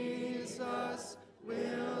Jesus,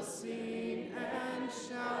 we'll sing and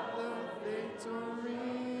shout the victory.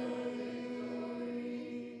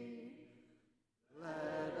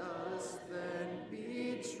 Let us then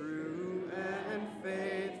be true and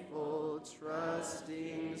faithful,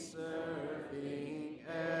 trusting, serving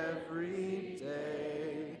every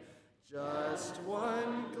day. Just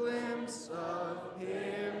one glimpse of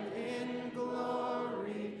him in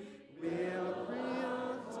glory will pay.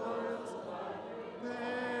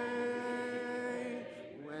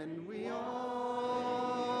 When we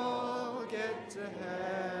all get to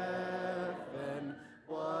heaven,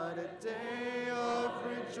 what a day of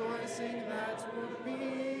rejoicing that will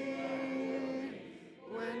be.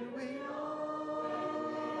 When we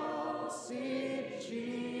all see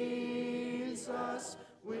Jesus,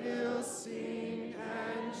 we'll sing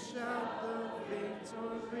and shout the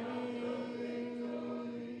victory.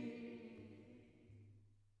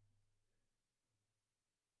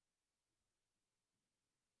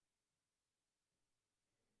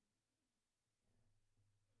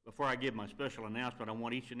 Before I give my special announcement, I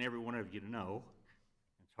want each and every one of you to know,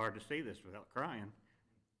 it's hard to say this without crying,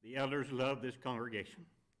 the elders love this congregation,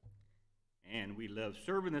 and we love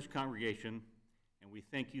serving this congregation, and we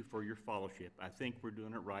thank you for your fellowship. I think we're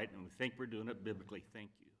doing it right, and we think we're doing it biblically. Thank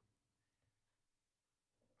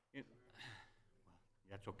you.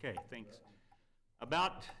 That's okay, thanks.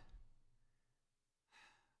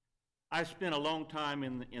 I spent a long time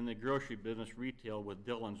in the grocery business, retail with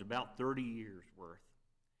Dillon's, about 30 years worth.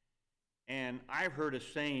 And I've heard a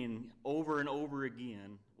saying over and over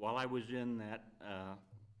again while I was in that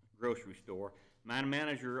grocery store. My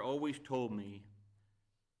manager always told me,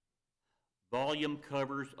 volume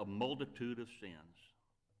covers a multitude of sins.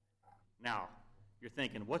 Now, you're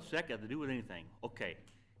thinking, what's that got to do with anything? Okay,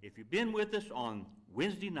 if you've been with us on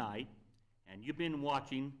Wednesday night and you've been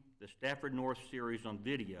watching the Stafford North series on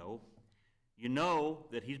video, you know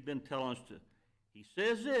that he's been telling us he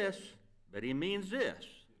says this, but he means this,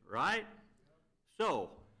 right?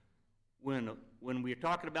 So, when we're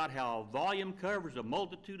talking about how volume covers a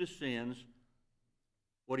multitude of sins,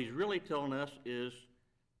 what he's really telling us is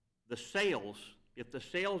the sales, if the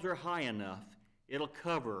sales are high enough, it'll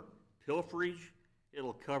cover pilferage,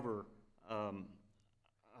 it'll cover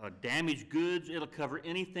damaged goods, it'll cover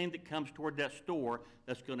anything that comes toward that store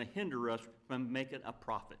that's going to hinder us from making a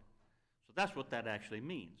profit. So that's what that actually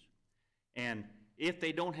means. And if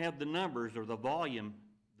they don't have the numbers or the volume,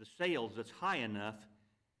 the sales that's high enough,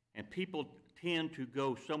 and people tend to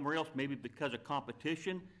go somewhere else, maybe because of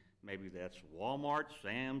competition, maybe that's Walmart,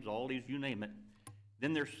 Sam's, Aldi's, you name it,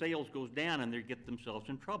 then their sales goes down and they get themselves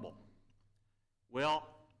in trouble. Well,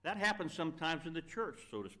 that happens sometimes in the church,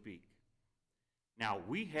 so to speak. Now,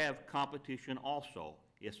 we have competition also.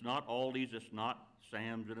 It's not Aldi's, it's not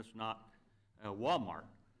Sam's, and it's not Walmart.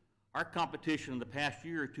 Our competition in the past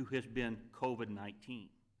year or two has been COVID-19.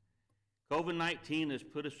 COVID-19 has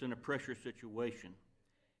put us in a pressure situation,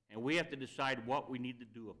 and we have to decide what we need to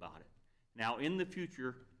do about it. Now, in the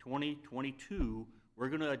future, 2022, we're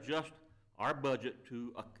going to adjust our budget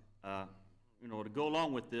to, to go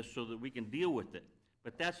along with this so that we can deal with it.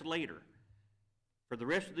 But that's later. For the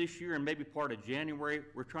rest of this year and maybe part of January,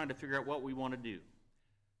 we're trying to figure out what we want to do.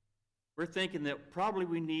 We're thinking that probably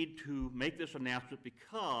we need to make this announcement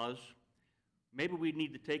because maybe we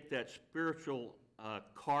need to take that spiritual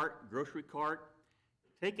grocery cart,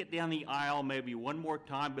 take it down the aisle maybe one more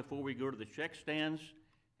time before we go to the check stands,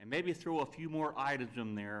 and maybe throw a few more items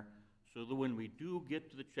in there so that when we do get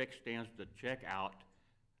to the check stands to check out,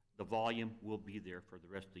 the volume will be there for the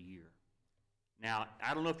rest of the year. Now,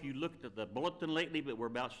 I don't know if you looked at the bulletin lately, but we're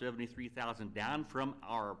about 73,000 down from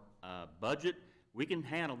our budget. We can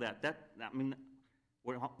handle that.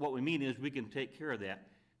 What we mean is we can take care of that,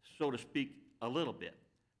 so to speak, a little bit.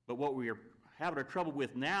 But what we are having our trouble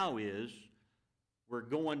with now is we're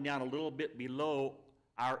going down a little bit below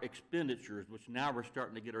our expenditures, which now we're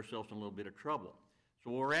starting to get ourselves in a little bit of trouble.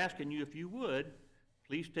 So we're asking you, if you would,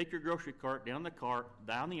 please take your grocery cart down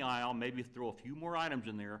the aisle, maybe throw a few more items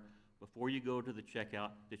in there before you go to the checkout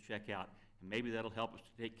to check out. And maybe that'll help us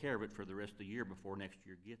to take care of it for the rest of the year before next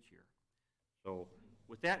year gets here. So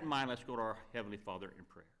with that in mind, let's go to our Heavenly Father in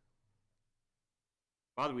prayer.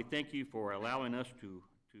 Father, we thank you for allowing us to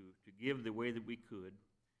give the way that we could.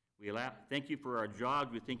 Thank you for our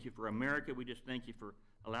jobs. We thank you for America. We just thank you for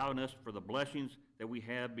allowing us for the blessings that we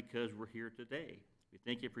have because we're here today. We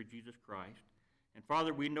thank you for Jesus Christ. And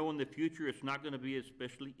Father, we know in the future it's not going to be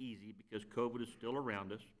especially easy because COVID is still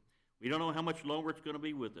around us. We don't know how much longer it's going to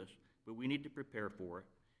be with us, but we need to prepare for it.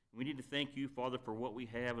 We need to thank you, Father, for what we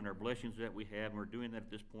have and our blessings that we have, and we're doing that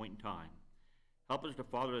at this point in time. Help us to,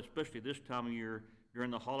 Father, especially this time of year,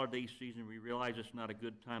 during the holiday season, we realize it's not a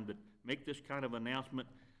good time to make this kind of announcement,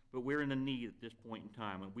 but we're in a need at this point in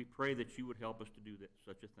time, and we pray that you would help us to do that,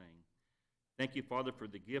 such a thing. Thank you, Father, for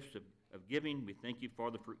the gifts of giving. We thank you,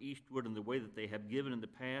 Father, for Eastwood and the way that they have given in the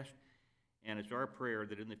past, and it's our prayer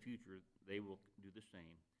that in the future they will do the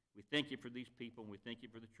same. We thank you for these people, and we thank you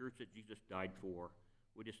for the church that Jesus died for.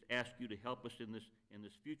 We just ask you to help us in this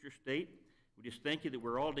future state. We just thank you that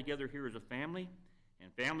we're all together here as a family,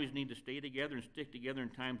 and families need to stay together and stick together in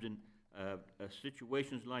times in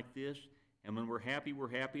situations like this. And when we're happy, we're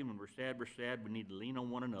happy, and when we're sad, we're sad. We need to lean on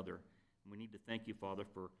one another, and we need to thank you, Father,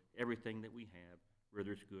 for everything that we have,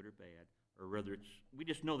 whether it's good or bad, or whether we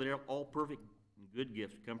just know that all perfect and good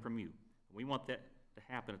gifts come from you. And we want that to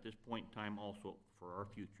happen at this point in time also for our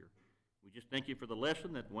future. We just thank you for the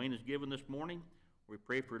lesson that Wayne has given this morning. We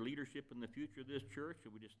pray for leadership in the future of this church,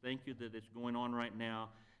 and we just thank you that it's going on right now.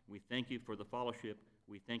 We thank you for the fellowship.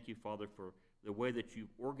 We thank you, Father, for the way that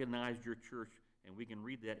you've organized your church, and we can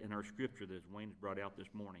read that in our scripture that Wayne's brought out this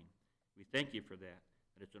morning. We thank you for that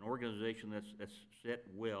it's an organization that's set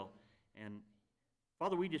well. And,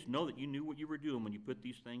 Father, we just know that you knew what you were doing when you put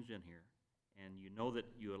these things in here. And you know that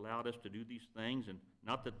you allowed us to do these things, and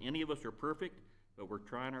not that any of us are perfect, but we're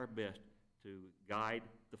trying our best to guide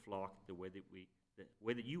the flock the way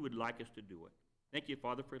that you would like us to do it. Thank you,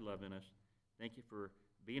 Father, for loving us. Thank you for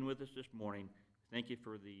being with us this morning. Thank you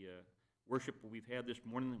for the worship we've had this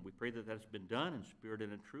morning, and we pray that that's been done in spirit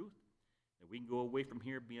and in truth, that we can go away from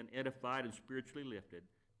here being edified and spiritually lifted.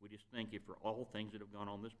 We just thank you for all things that have gone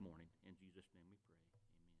on this morning. In Jesus' name we pray.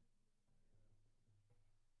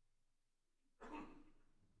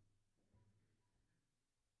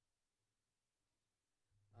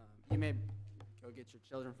 You may go get your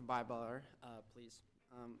children from Bible hour, please.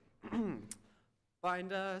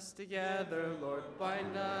 Bind us together, Lord,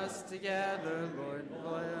 bind us together, Lord,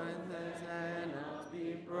 bind us and not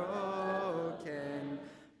be broken.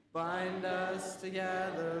 Bind us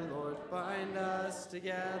together, Lord, bind us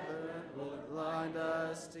together, Lord, bind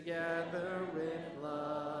us together with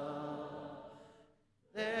love.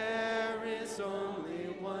 There is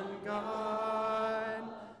only one God,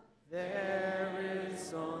 there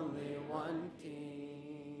is only one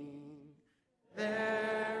King,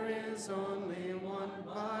 there is only one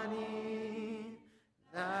body,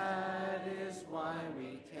 that is why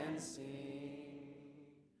we can sing.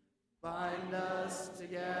 Bind us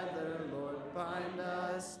together, Lord, bind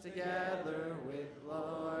us together with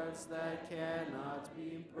lords that cannot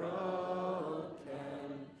be broken.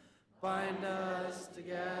 Bind us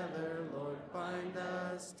together, Lord, bind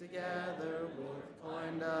us together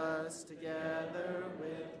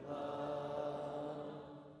with love.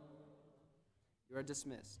 You are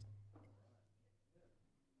dismissed.